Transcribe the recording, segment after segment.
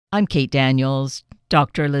I'm Kate Daniels.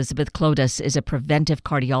 Dr. Elizabeth Klodas is a preventive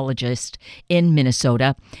cardiologist in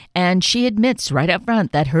Minnesota, and she admits right up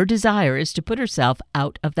front that her desire is to put herself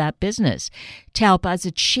out of that business to help us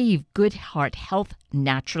achieve good heart health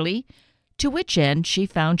naturally, to which end she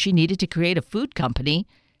found she needed to create a food company,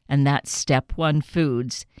 and that's Step One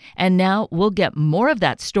Foods. And now we'll get more of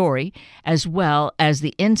that story, as well as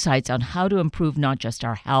the insights on how to improve not just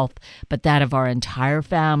our health, but that of our entire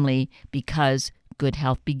family, because good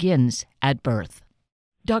health begins at birth.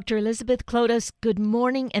 Dr. Elizabeth Klodas, good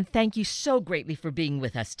morning, and thank you so greatly for being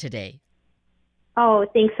with us today. Oh,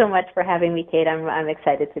 thanks so much for having me, Kate. I'm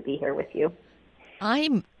excited to be here with you.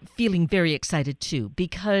 I'm feeling very excited, too,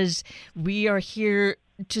 because we are here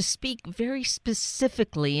to speak very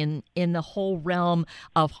specifically in the whole realm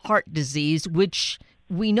of heart disease, which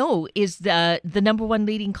we know is the number one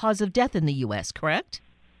leading cause of death in the U.S., correct?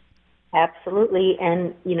 Absolutely.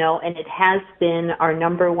 And it has been our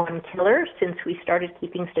number one killer since we started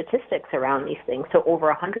keeping statistics around these things. So over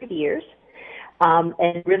 100 years.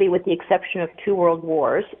 And really, with the exception of 2 world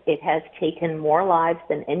wars, it has taken more lives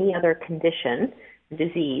than any other condition,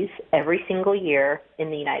 disease, every single year in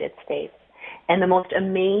the United States. And the most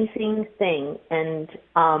amazing thing and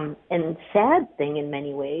sad thing in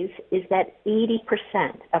many ways is that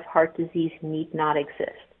 80% of heart disease need not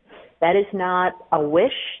exist. That is not a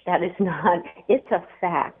wish. It's a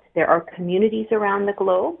fact. There are communities around the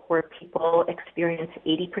globe where people experience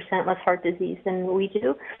 80% less heart disease than we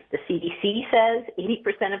do. The CDC says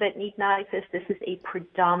 80% of it need not exist. This is a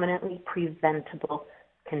predominantly preventable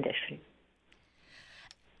condition.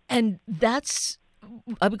 And that's,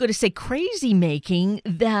 I'm going to say, crazy making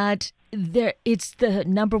that it's the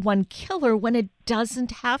number one killer when it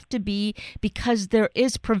doesn't have to be, because there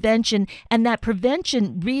is prevention. And that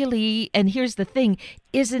prevention really, and here's the thing,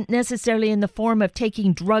 isn't necessarily in the form of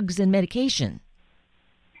taking drugs and medication.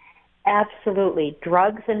 Absolutely.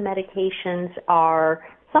 Drugs and medications are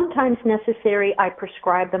sometimes necessary. I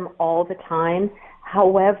prescribe them all the time.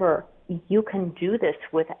 However, you can do this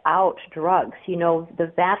without drugs.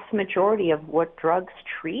 The vast majority of what drugs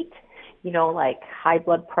treat, like high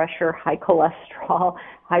blood pressure, high cholesterol,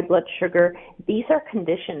 high blood sugar, these are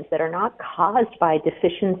conditions that are not caused by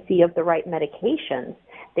deficiency of the right medications.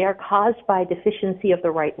 They are caused by deficiency of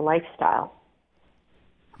the right lifestyle.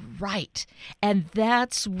 Right. And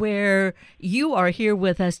that's where you are here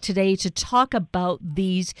with us today to talk about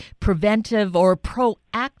these preventive or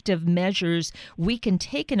proactive measures we can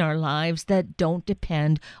take in our lives that don't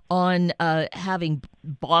depend on having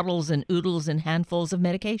bottles and oodles and handfuls of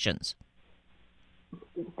medications.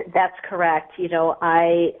 That's correct.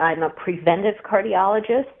 I'm a preventive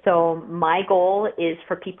cardiologist, so my goal is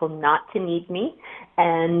for people not to need me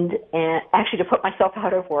and actually to put myself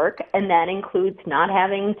out of work, and that includes not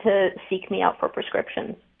having to seek me out for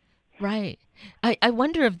prescriptions. Right. I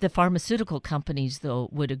wonder if the pharmaceutical companies, though,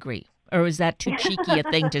 would agree, or is that too cheeky a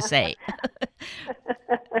thing to say?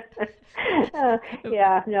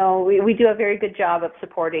 We do a very good job of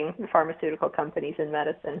supporting the pharmaceutical companies in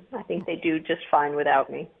medicine. I think they do just fine without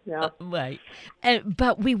me. Yeah. Right.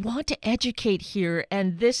 But we want to educate here,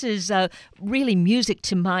 and this is really music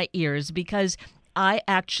to my ears, because I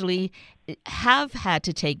actually have had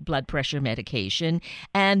to take blood pressure medication,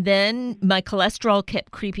 and then my cholesterol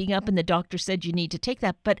kept creeping up, and the doctor said you need to take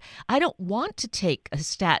that, but I don't want to take a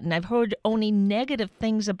statin. I've heard only negative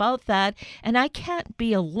things about that, and I can't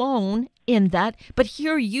be alone in that. But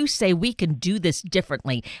here you say we can do this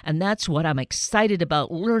differently, and that's what I'm excited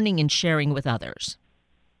about learning and sharing with others.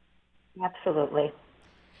 Absolutely.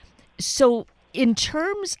 So in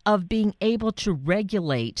terms of being able to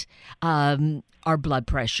regulate our blood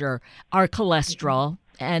pressure, our cholesterol,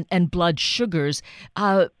 and blood sugars,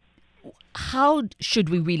 how should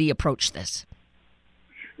we really approach this?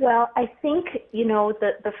 Well, I think,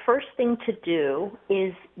 the first thing to do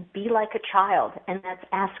is be like a child, and that's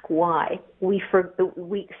ask why. We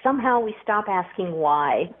somehow stop asking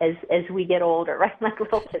why as we get older, right? Like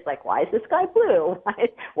little kids, like, why is the sky blue?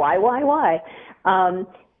 Why?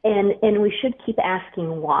 And we should keep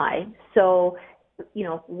asking why. So,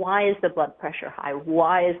 why is the blood pressure high?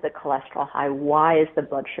 Why is the cholesterol high? Why is the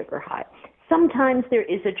blood sugar high? Sometimes there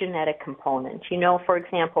is a genetic component. For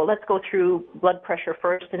example, let's go through blood pressure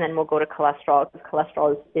first, and then we'll go to cholesterol, because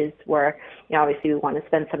cholesterol is where, obviously we want to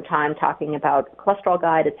spend some time talking about cholesterol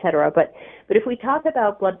guide, et cetera. But if we talk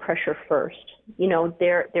about blood pressure first,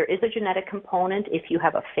 there is a genetic component. If you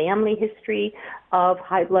have a family history of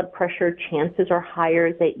high blood pressure, chances are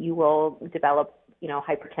higher that you will develop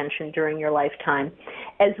hypertension during your lifetime.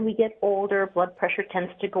 As we get older, blood pressure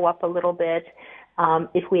tends to go up a little bit.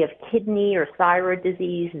 If we have kidney or thyroid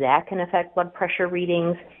disease, that can affect blood pressure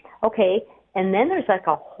readings. Okay, and then there's like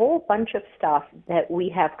a whole bunch of stuff that we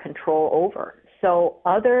have control over. So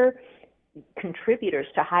other contributors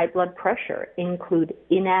to high blood pressure include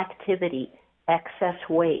inactivity, excess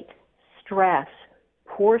weight, stress,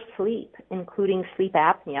 poor sleep, including sleep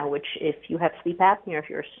apnea, which if you have sleep apnea, if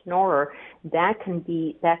you're a snorer,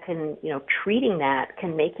 treating that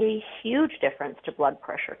can make a huge difference to blood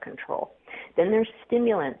pressure control. Then there's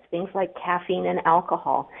stimulants, things like caffeine and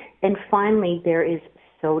alcohol. And finally, there is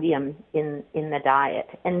sodium in the diet.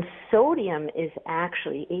 And sodium is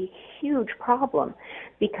actually a huge problem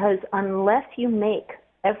because unless you make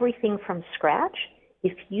everything from scratch,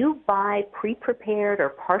 if you buy pre-prepared or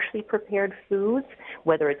partially prepared foods,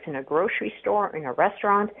 whether it's in a grocery store or in a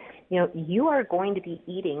restaurant, you are going to be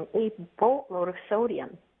eating a boatload of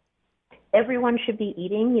sodium. Everyone should be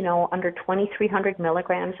eating, under 2,300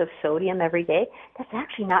 milligrams of sodium every day. That's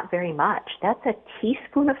actually not very much. That's a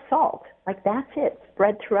teaspoon of salt. Like, that's it,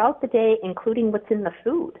 spread throughout the day, including what's in the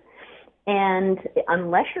food. And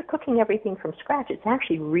unless you're cooking everything from scratch, it's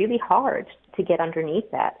actually really hard to get underneath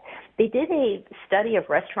that. They did a study of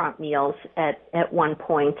restaurant meals at one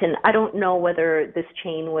point, and I don't know whether this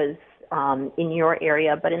chain was in your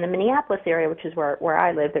area, but in the Minneapolis area, which is where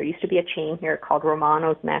I live, there used to be a chain here called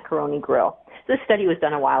Romano's Macaroni Grill. This study was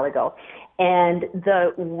done a while ago, and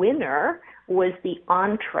the winner was the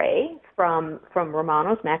entree from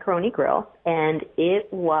Romano's Macaroni Grill, and it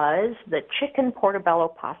was the chicken portobello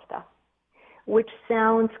pasta, which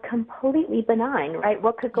sounds completely benign, right?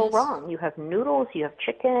 What could go wrong? You have noodles, you have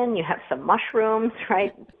chicken, you have some mushrooms,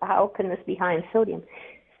 right? How can this be high in sodium?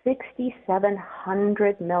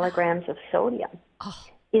 6,700 milligrams of sodium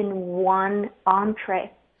in one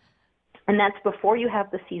entree. And that's before you have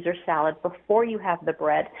the Caesar salad, before you have the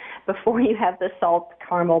bread, before you have the salt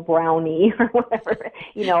caramel brownie or whatever,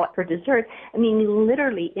 for dessert. I mean,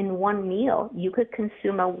 literally in one meal, you could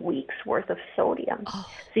consume a week's worth of sodium.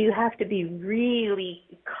 So you have to be really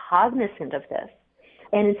cognizant of this.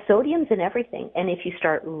 And sodium's in everything. And if you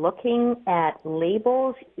start looking at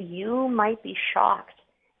labels, you might be shocked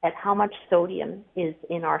at how much sodium is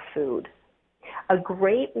in our food. A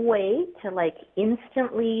great way to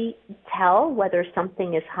instantly tell whether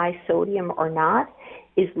something is high sodium or not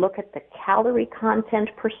is look at the calorie content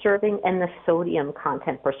per serving and the sodium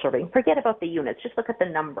content per serving. Forget about the units, just look at the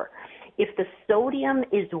number. If the sodium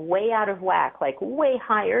is way out of whack, like way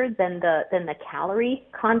higher than the calorie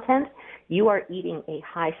content, you are eating a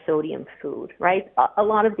high sodium food, right? A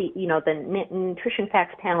lot of the nutrition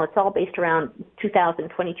facts panel, it's all based around 2,000,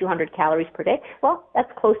 2,200 calories per day. Well,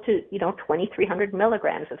 that's close to 2,300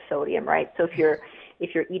 milligrams of sodium, right? So if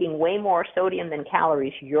you're eating way more sodium than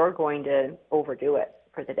calories, you're going to overdo it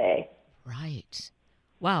for the day. Right.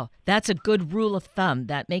 Wow, that's a good rule of thumb.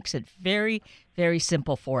 That makes it very, very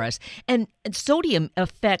simple for us. And sodium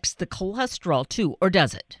affects the cholesterol too, or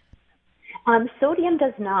does it? Sodium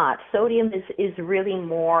does not. Sodium is really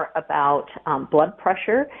more about blood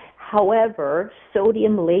pressure. However,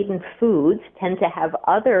 sodium-laden foods tend to have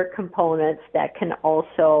other components that can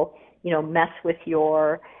also, mess with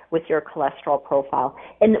your cholesterol profile.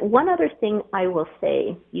 And one other thing I will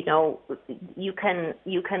say, you can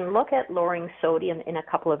look at lowering sodium in a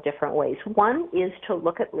couple of different ways. One is to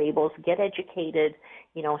look at labels, get educated,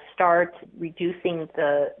 start reducing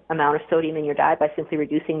the amount of sodium in your diet by simply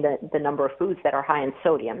reducing the number of foods that are high in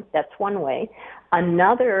sodium. That's one way.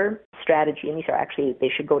 Another strategy, and these are actually, they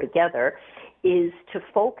should go together, is to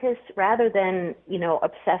focus rather than,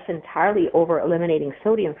 obsess entirely over eliminating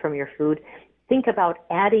sodium from your food. Think about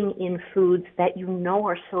adding in foods that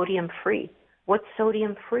are sodium free. What's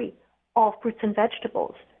sodium free? All fruits and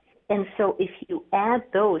vegetables. And so if you add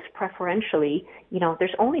those preferentially,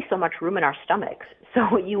 there's only so much room in our stomachs.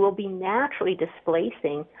 So you will be naturally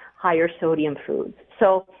displacing higher sodium foods.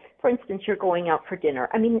 So for instance, you're going out for dinner.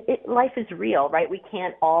 I mean, life is real, right? We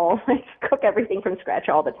can't all cook everything from scratch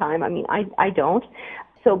all the time. I mean, I don't.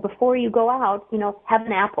 So before you go out, have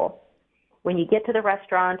an apple. When you get to the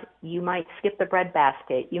restaurant, you might skip the bread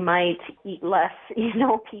basket. You might eat less,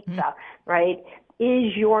 pizza, right?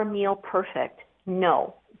 Is your meal perfect?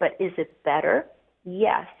 No. But is it better?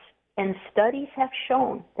 Yes. And studies have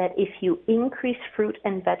shown that if you increase fruit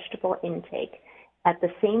and vegetable intake at the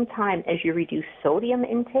same time as you reduce sodium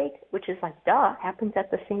intake, which is happens at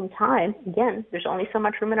the same time, again, there's only so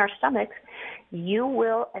much room in our stomachs, you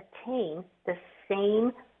will attain the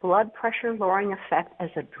same blood pressure lowering effect as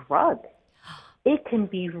a drug. It can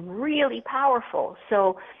be really powerful.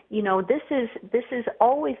 So, this is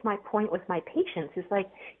always my point with my patients is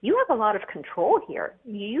you have a lot of control here.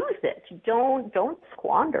 Use it. Don't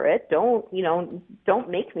squander it. Don't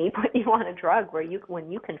make me put you on a drug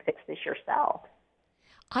when you can fix this yourself.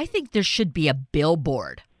 I think there should be a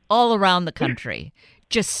billboard all around the country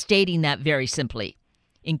just stating that very simply.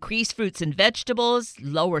 Increase fruits and vegetables,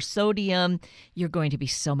 lower sodium. You're going to be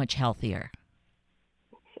so much healthier.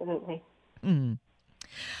 Absolutely.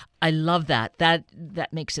 I love that. That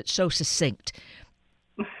makes it so succinct.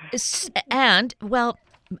 And, well,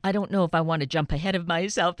 I don't know if I want to jump ahead of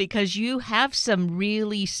myself because you have some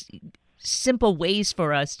really simple ways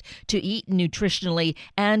for us to eat nutritionally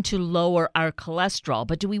and to lower our cholesterol.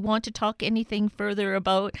 But do we want to talk anything further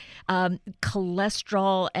about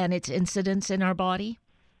cholesterol and its incidence in our body?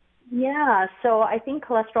 Yeah, so I think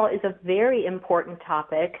cholesterol is a very important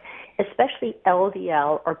topic, especially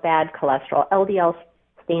LDL or bad cholesterol. LDL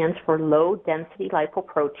stands for low density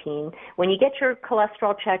lipoprotein. When you get your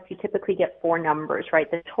cholesterol checked, you typically get four numbers, right?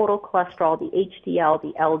 The total cholesterol, the HDL,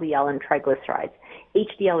 the LDL, and triglycerides.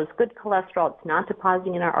 HDL is good cholesterol. It's not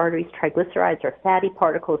depositing in our arteries. Triglycerides are fatty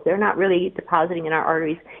particles. They're not really depositing in our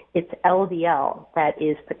arteries. It's LDL that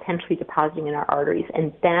is potentially depositing in our arteries.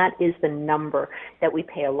 And that is the number that we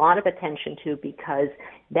pay a lot of attention to because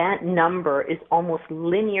that number is almost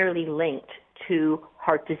linearly linked to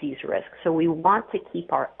heart disease risk. So we want to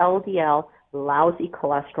keep our LDL, lousy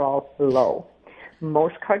cholesterol, low.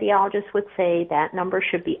 Most cardiologists would say that number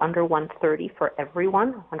should be under 130 for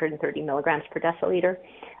everyone, 130 milligrams per deciliter.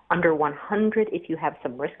 Under 100 if you have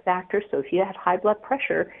some risk factors. So if you have high blood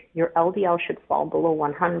pressure, your LDL should fall below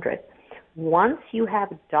 100. Once you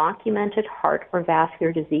have documented heart or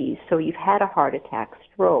vascular disease, so you've had a heart attack,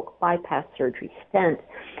 stroke, bypass surgery, stent,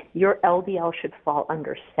 your LDL should fall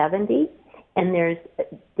under 70. And there's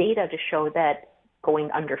data to show that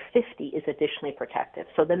going under 50 is additionally protective.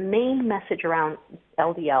 So the main message around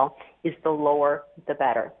LDL is the lower, the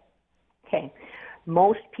better. Okay.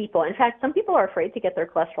 Most people, in fact, some people are afraid to get their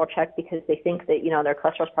cholesterol checked because they think that, their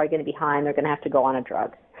cholesterol is probably going to be high and they're going to have to go on a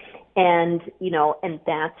drug. And, and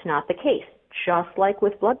that's not the case. Just like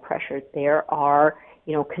with blood pressure, there are,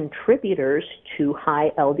 contributors to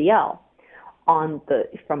high LDL.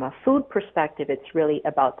 From a food perspective, it's really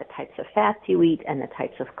about the types of fats you eat and the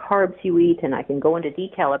types of carbs you eat, and I can go into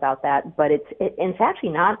detail about that, but it's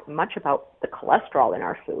actually not much about the cholesterol in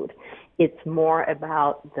our food. It's more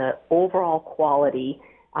about the overall quality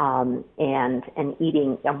and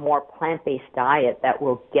eating a more plant-based diet that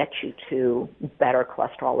will get you to better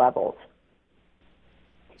cholesterol levels.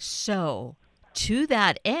 So, to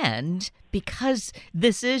that end, because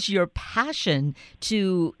this is your passion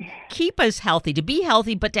to keep us healthy, to be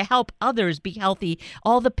healthy, but to help others be healthy,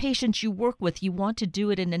 all the patients you work with, you want to do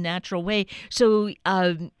it in a natural way. So,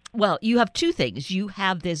 you have two things. You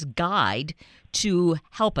have this guide to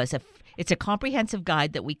help us. It's a comprehensive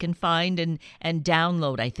guide that we can find and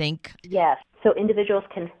download, I think. Yes. So individuals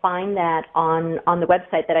can find that on the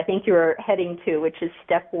website that I think you're heading to, which is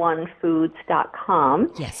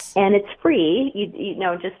step1foods.com. Yes. And it's free.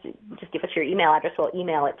 Just give us your email address. We'll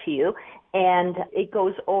email it to you. And it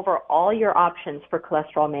goes over all your options for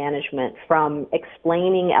cholesterol management, from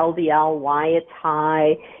explaining LDL, why it's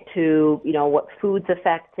high, to, what foods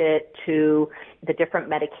affect it, to the different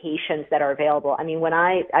medications that are available. I mean,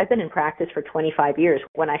 I've been in practice for 25 years.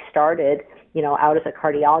 When I started, out as a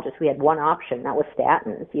cardiologist, we had one option. That was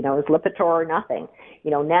statins. It was Lipitor or nothing.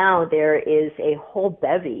 Now there is a whole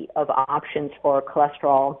bevy of options for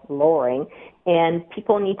cholesterol lowering, and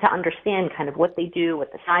people need to understand kind of what they do,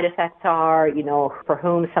 what the side effects are, for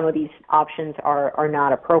whom some of these options are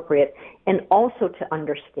not appropriate, and also to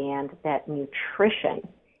understand that nutrition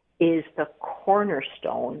is the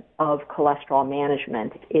cornerstone of cholesterol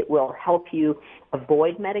management. It will help you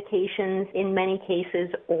avoid medications in many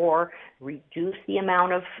cases or reduce the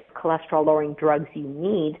amount of cholesterol-lowering drugs you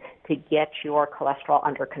need to get your cholesterol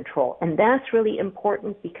under control. And that's really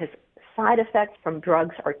important because side effects from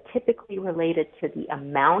drugs are typically related to the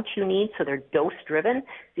amount you need, so they're dose-driven.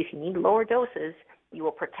 So if you need lower doses, you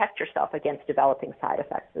will protect yourself against developing side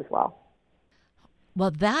effects as well.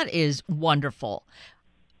 Well, that is wonderful.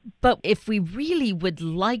 But if we really would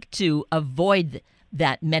like to avoid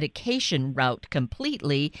that medication route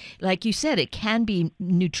completely, like you said, it can be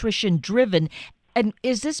nutrition driven. And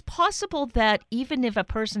is this possible that even if a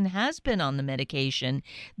person has been on the medication,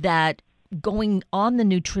 that going on the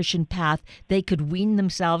nutrition path, they could wean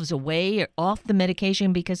themselves away or off the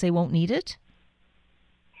medication because they won't need it?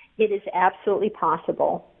 It is absolutely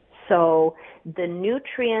possible. So the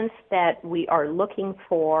nutrients that we are looking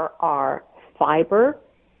for are fiber,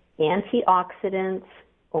 antioxidants,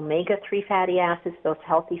 omega-3 fatty acids, those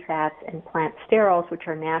healthy fats, and plant sterols, which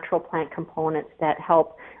are natural plant components that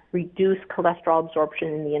help reduce cholesterol absorption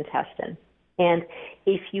in the intestine. And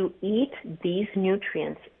if you eat these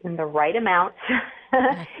nutrients in the right amounts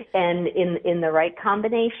and in the right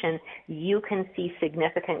combination, you can see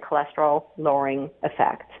significant cholesterol lowering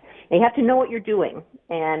effects. And you have to know what you're doing.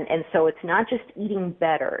 And so it's not just eating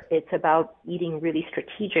better. It's about eating really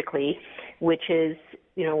strategically, which is,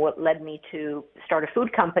 what led me to start a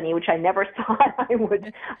food company, which I never thought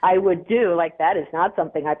I would do. Like, that is not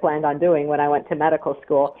something I planned on doing when I went to medical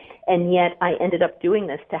school. And yet I ended up doing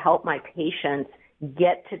this to help my patients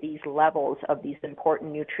get to these levels of these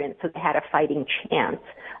important nutrients so they had a fighting chance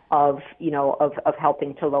of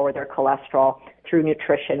helping to lower their cholesterol through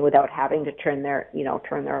nutrition without having to turn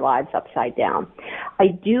their lives upside down. I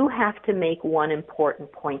do have to make one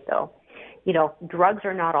important point, though. Drugs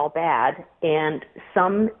are not all bad, and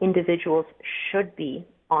some individuals should be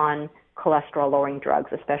on cholesterol-lowering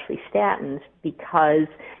drugs, especially statins, because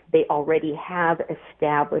they already have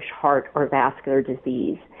established heart or vascular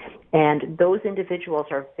disease. And those individuals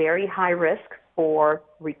are very high risk for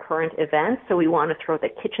recurrent events, so we want to throw the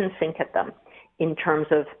kitchen sink at them in terms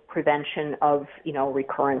of prevention of,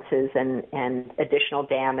 recurrences and additional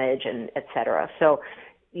damage and et cetera. So,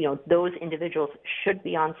 those individuals should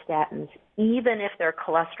be on statins, even if their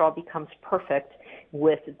cholesterol becomes perfect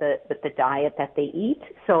with the diet that they eat.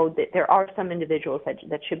 So there are some individuals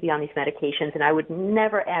that should be on these medications, and I would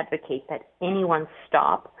never advocate that anyone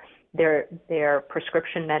stop their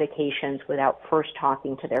prescription medications without first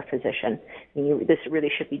talking to their physician. This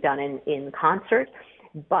really should be done in concert.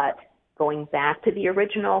 But going back to the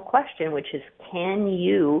original question, which is, can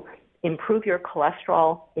you improve your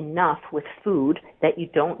cholesterol enough with food that you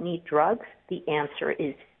don't need drugs? The answer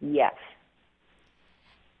is yes.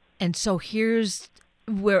 And so here's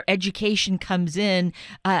where education comes in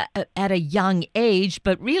at a young age,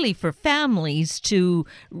 but really for families to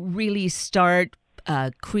really start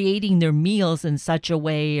creating their meals in such a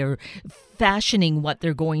way, or fashioning what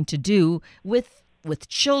they're going to do with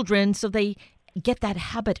children, so they get that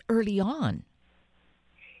habit early on.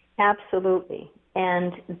 Absolutely.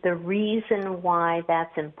 And the reason why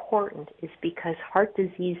that's important is because heart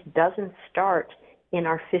disease doesn't start in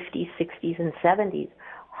our 50s, 60s, and 70s.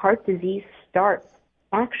 Heart disease starts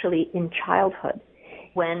actually in childhood,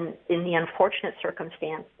 when in the unfortunate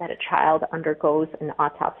circumstance that a child undergoes an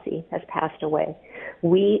autopsy, has passed away.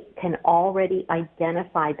 We can already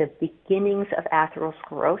identify the beginnings of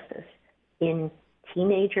atherosclerosis in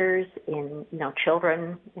teenagers, in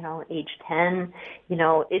children, age 10.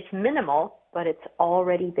 It's minimal, but it's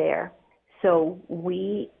already there. So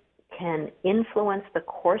we can influence the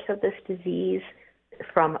course of this disease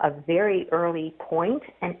from a very early point,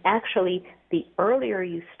 and actually the earlier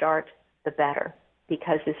you start, the better,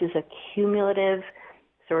 because this is a cumulative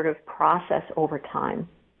sort of process over time.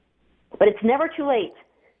 But it's never too late.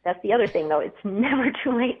 That's the other thing, though. It's never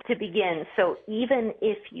too late to begin. So even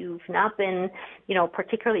if you've not been,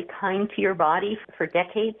 particularly kind to your body for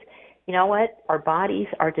decades, you know what? Our bodies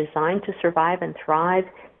are designed to survive and thrive.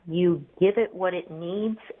 You give it what it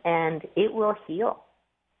needs, and it will heal.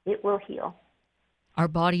 It will heal. Our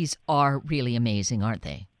bodies are really amazing, aren't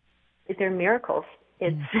they? They're miracles.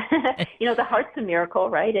 It's, the heart's a miracle,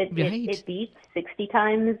 right? It beats 60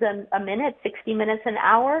 times a minute, 60 minutes an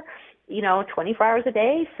hour, 24 hours a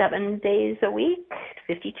day, 7 days a week,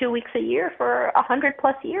 52 weeks a year for 100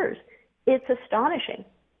 plus years. It's astonishing.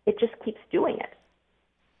 It just keeps doing it.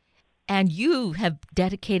 And you have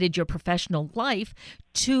dedicated your professional life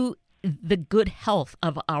to the good health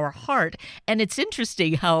of our heart. And it's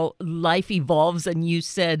interesting how life evolves. And you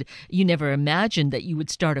said you never imagined that you would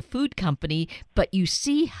start a food company, but you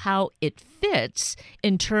see how it fits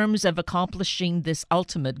in terms of accomplishing this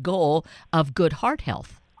ultimate goal of good heart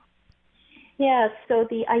health. Yeah, so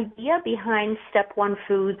the idea behind Step 1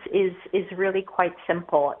 Foods is really quite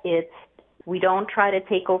simple. We don't try to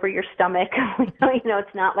take over your stomach.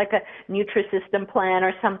 It's not like a Nutrisystem plan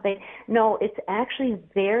or something. No, it's actually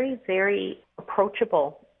very, very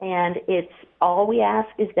approachable. And it's all we ask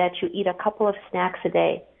is that you eat a couple of snacks a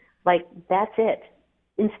day. Like, that's it.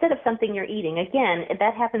 Instead of something you're eating. Again,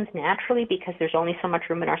 that happens naturally because there's only so much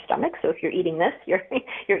room in our stomach. So if you're eating this,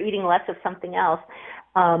 you're eating less of something else.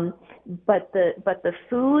 But the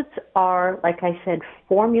foods are, like I said,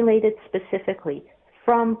 formulated specifically.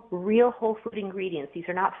 from real whole food ingredients. These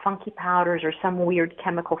are not funky powders or some weird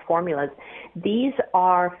chemical formulas. These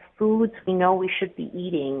are foods we know we should be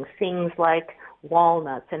eating, things like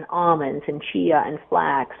walnuts and almonds and chia and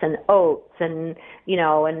flax and oats and,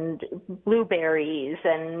 and blueberries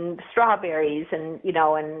and strawberries and,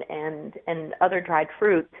 and other dried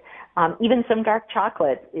fruits. Even some dark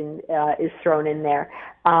chocolate is thrown in there.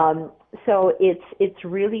 So it's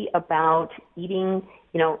really about eating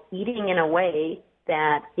in a way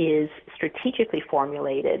that is strategically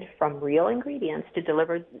formulated from real ingredients to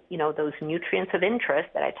deliver, those nutrients of interest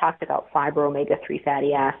that I talked about, fiber, omega-3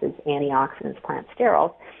 fatty acids, antioxidants, plant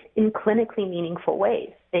sterols, in clinically meaningful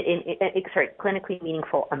ways, clinically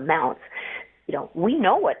meaningful amounts. We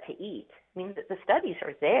know what to eat. I mean, the studies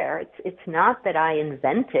are there. It's not that I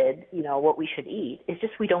invented, what we should eat. It's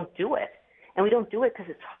just we don't do it. And we don't do it because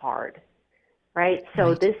it's hard, right?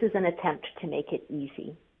 So this is an attempt to make it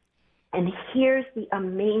easy. And here's the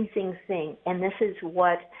amazing thing, and this is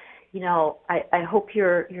what, I hope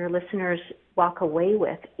your listeners walk away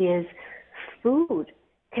with, is food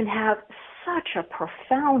can have such a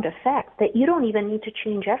profound effect that you don't even need to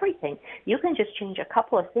change everything. You can just change a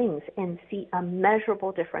couple of things and see a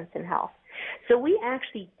measurable difference in health. So we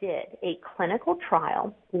actually did a clinical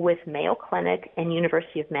trial with Mayo Clinic and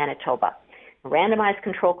University of Manitoba. A randomized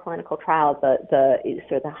control clinical trial,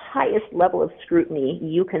 the highest level of scrutiny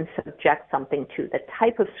you can subject something to, the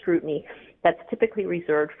type of scrutiny that's typically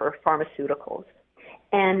reserved for pharmaceuticals.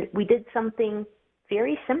 And we did something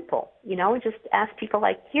very simple, just ask people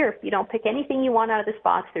here, pick anything you want out of this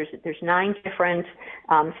box. There's 9 different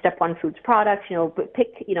Step One Foods products,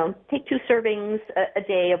 take 2 servings a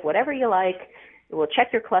day of whatever you like. We'll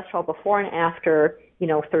check your cholesterol before and after,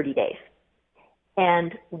 30 days.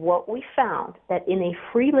 And what we found, that in a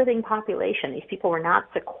free-living population, these people were not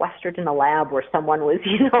sequestered in a lab where someone was,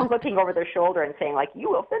 looking over their shoulder and saying, you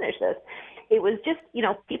will finish this. It was just,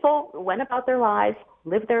 people went about their lives,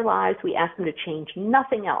 lived their lives. We asked them to change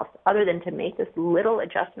nothing else other than to make this little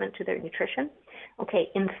adjustment to their nutrition. Okay,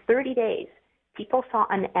 in 30 days, people saw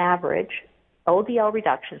an average LDL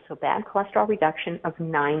reduction, so bad cholesterol reduction, of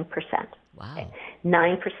 9%. Wow. Okay,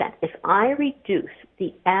 9%. If I reduce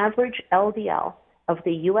the average LDL of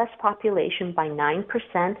the U.S. population by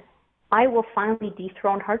 9%, I will finally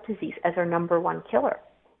dethrone heart disease as our number one killer.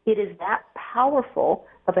 It is that powerful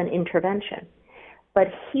of an intervention. But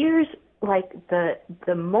here's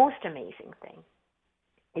the most amazing thing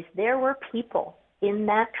is there were people in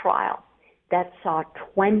that trial that saw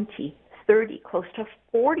 20, 30, close to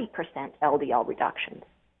 40% LDL reductions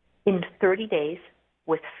in 30 days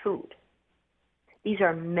with food. These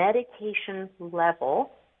are medication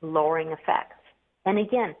level lowering effects. And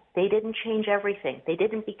again, they didn't change everything. They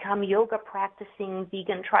didn't become yoga practicing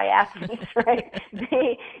vegan triathletes, right?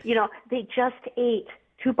 They just ate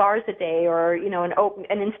 2 bars a day, or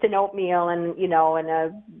an instant oatmeal and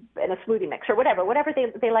a smoothie mix, or whatever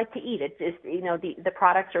they like to eat. It's the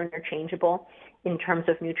products are interchangeable in terms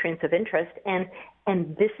of nutrients of interest, and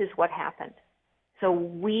this is what happened. So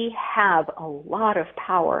we have a lot of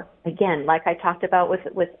power, again, like I talked about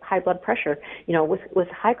with high blood pressure, with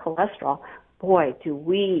high cholesterol. Boy, do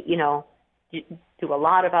we, do a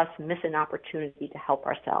lot of us miss an opportunity to help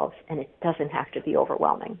ourselves, and it doesn't have to be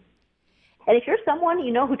overwhelming. And if you're someone,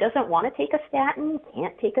 who doesn't want to take a statin,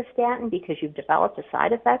 can't take a statin because you've developed a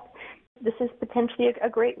side effect, this is potentially a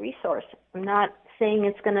great resource. I'm not saying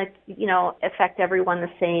it's going to, affect everyone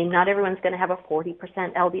the same. Not everyone's going to have a 40%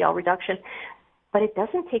 LDL reduction, but it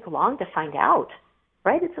doesn't take long to find out,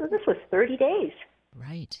 right? So this was 30 days.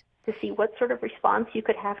 Right. To see what sort of response you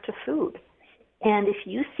could have to food. And if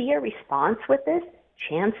you see a response with this,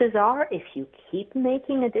 chances are, if you keep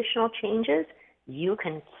making additional changes, you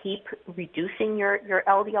can keep reducing your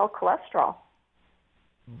LDL cholesterol.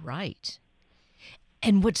 Right.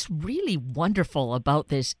 And what's really wonderful about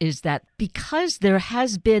this is that because there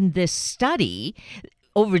has been this study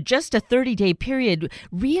over just a 30-day period,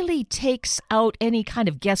 really takes out any kind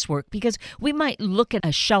of guesswork, because we might look at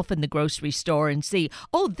a shelf in the grocery store and see,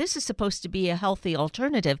 oh, this is supposed to be a healthy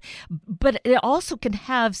alternative, but it also can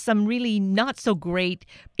have some really not so great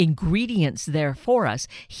ingredients there for us.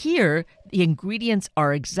 Here, the ingredients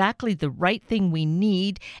are exactly the right thing we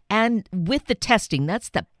need, and with the testing, that's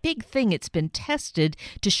the big thing. It's been tested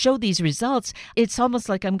to show these results. It's almost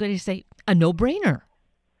like, I'm going to say, a no-brainer.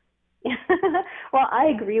 Well, I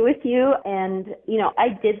agree with you. And, I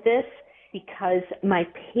did this because my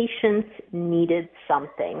patients needed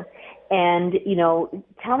something. And,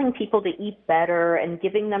 telling people to eat better and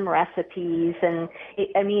giving them recipes. And,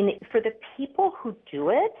 for the people who do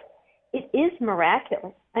it, it is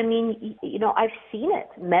miraculous. I mean, I've seen it.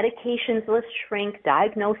 Medications list shrink,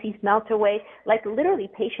 diagnoses melt away. Like literally,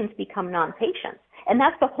 patients become non-patients. And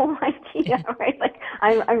that's the whole idea, right? Like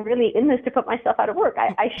I'm really in this to put myself out of work.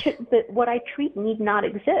 What I treat need not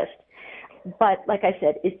exist. But like I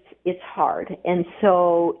said, it's hard. And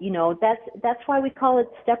so, that's why we call it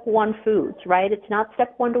step one foods, right? It's not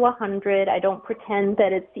step 1 to 100. I don't pretend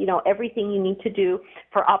that it's, everything you need to do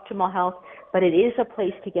for optimal health, but it is a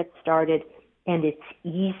place to get started, and it's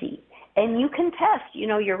easy. And you can test,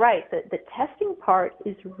 you're right. The testing part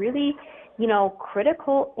is really,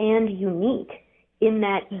 critical and unique in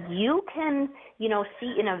that you can,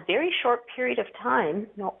 see in a very short period of time,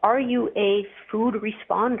 are you a food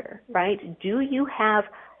responder, right? Do you have,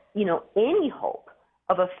 any hope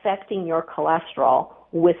of affecting your cholesterol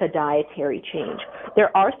with a dietary change?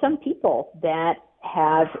 There are some people that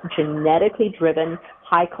have genetically driven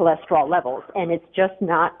high cholesterol levels, and it's just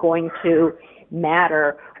not going to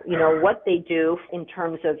matter, what they do in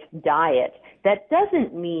terms of diet. That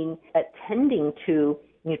doesn't mean attending to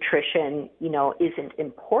nutrition, isn't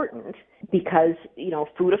important because,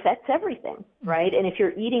 food affects everything, right? And if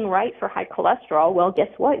you're eating right for high cholesterol, well, guess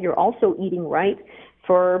what? You're also eating right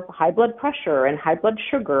for high blood pressure and high blood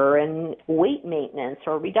sugar and weight maintenance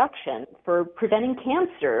or reduction, for preventing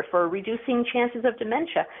cancer, for reducing chances of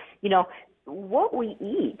dementia. What we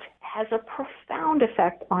eat has a profound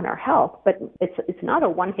effect on our health, but it's not a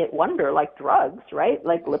one-hit wonder like drugs, right?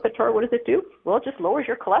 Like Lipitor, what does it do? Well, it just lowers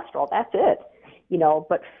your cholesterol. That's it.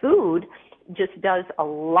 But food just does a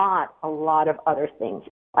lot of other things.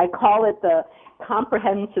 I call it the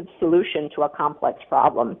comprehensive solution to a complex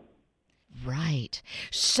problem. Right.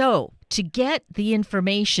 So to get the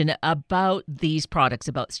information about these products,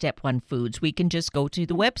 about Step 1 Foods, we can just go to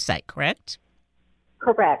the website, correct?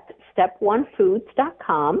 Correct.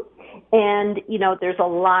 Step1foods.com. And, there's a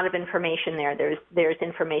lot of information there. There's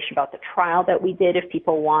information about the trial that we did if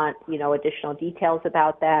people want, additional details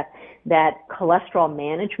about that. That cholesterol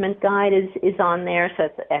management guide is on there. So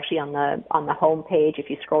it's actually on the home page. If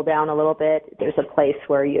you scroll down a little bit, there's a place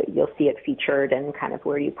where you'll see it featured and kind of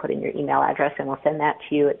where you put in your email address, and we'll send that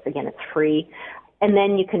to you. It's free. And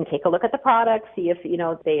then you can take a look at the products, see if,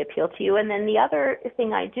 they appeal to you. And then the other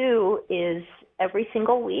thing I do is every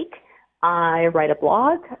single week, I write a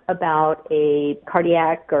blog about a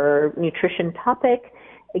cardiac or nutrition topic,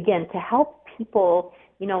 again, to help people,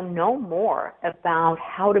 know more about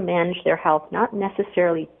how to manage their health, not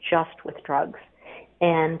necessarily just with drugs.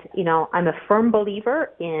 And, I'm a firm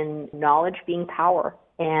believer in knowledge being power.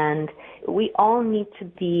 And we all need to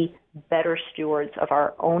be better stewards of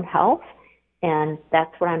our own health. And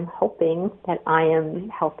that's what I'm hoping that I am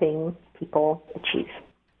helping people achieve.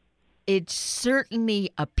 It certainly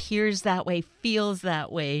appears that way, feels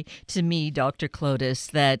that way to me, Dr.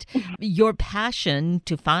 Klodas, that your passion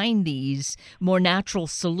to find these more natural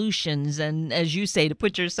solutions and, as you say, to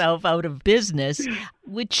put yourself out of business,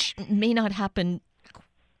 which may not happen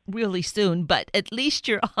really soon, but at least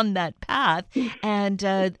you're on that path. And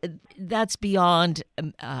that's beyond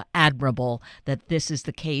admirable that this is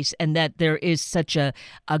the case and that there is such a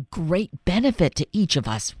great benefit to each of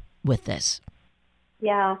us with this.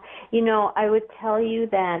 Yeah. I would tell you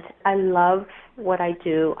that I love what I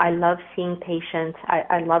do. I love seeing patients.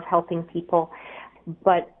 I love helping people.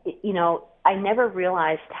 But, I never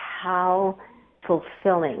realized how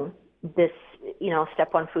fulfilling this,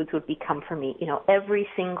 Step 1 Foods would become for me. Every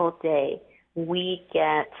single day we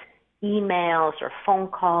get emails or phone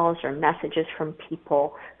calls or messages from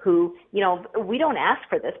people who, we don't ask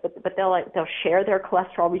for this, but they'll share their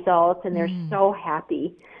cholesterol results, and they're so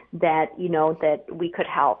happy that, that we could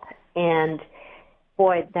help. And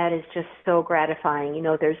boy, that is just so gratifying.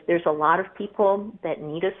 There's a lot of people that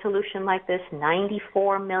need a solution like this.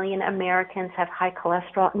 94 million Americans have high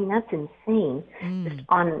cholesterol. I mean, that's insane just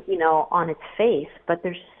on its face, but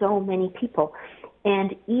there's so many people.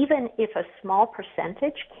 And even if a small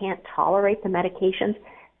percentage can't tolerate the medications,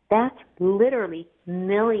 that's literally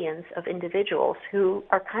millions of individuals who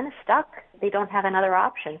are kind of stuck. They don't have another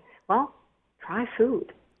option. Well, try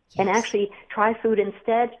food. Yes. And actually try food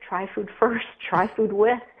instead, try food first, try food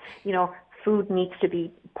with. Food needs to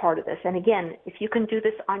be part of this. And again, if you can do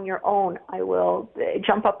this on your own, I will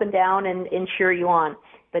jump up and down and cheer you on.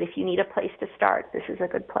 But if you need a place to start, this is a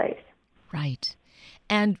good place. Right.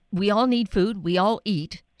 And we all need food. We all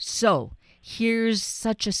eat. So here's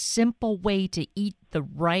such a simple way to eat the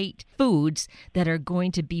right foods that are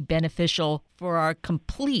going to be beneficial for our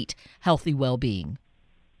complete healthy well-being.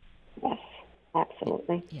 Yes,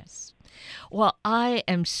 absolutely. Yes. Well, I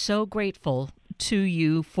am so grateful to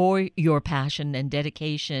you for your passion and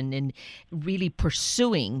dedication in really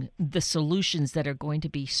pursuing the solutions that are going to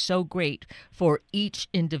be so great for each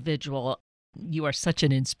individual. You are such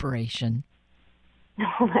an inspiration.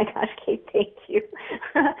 Oh my gosh, Kate, thank you.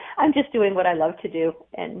 I'm just doing what I love to do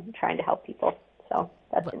and trying to help people. So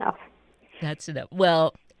that's enough. That's enough.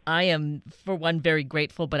 Well, I am, for one, very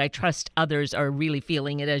grateful, but I trust others are really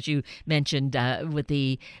feeling it, as you mentioned, with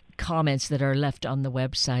the comments that are left on the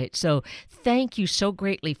website. So thank you so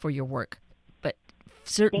greatly for your work, but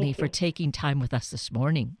certainly for taking time with us this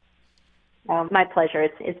morning. My pleasure.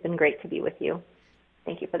 It's been great to be with you.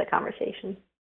 Thank you for the conversation.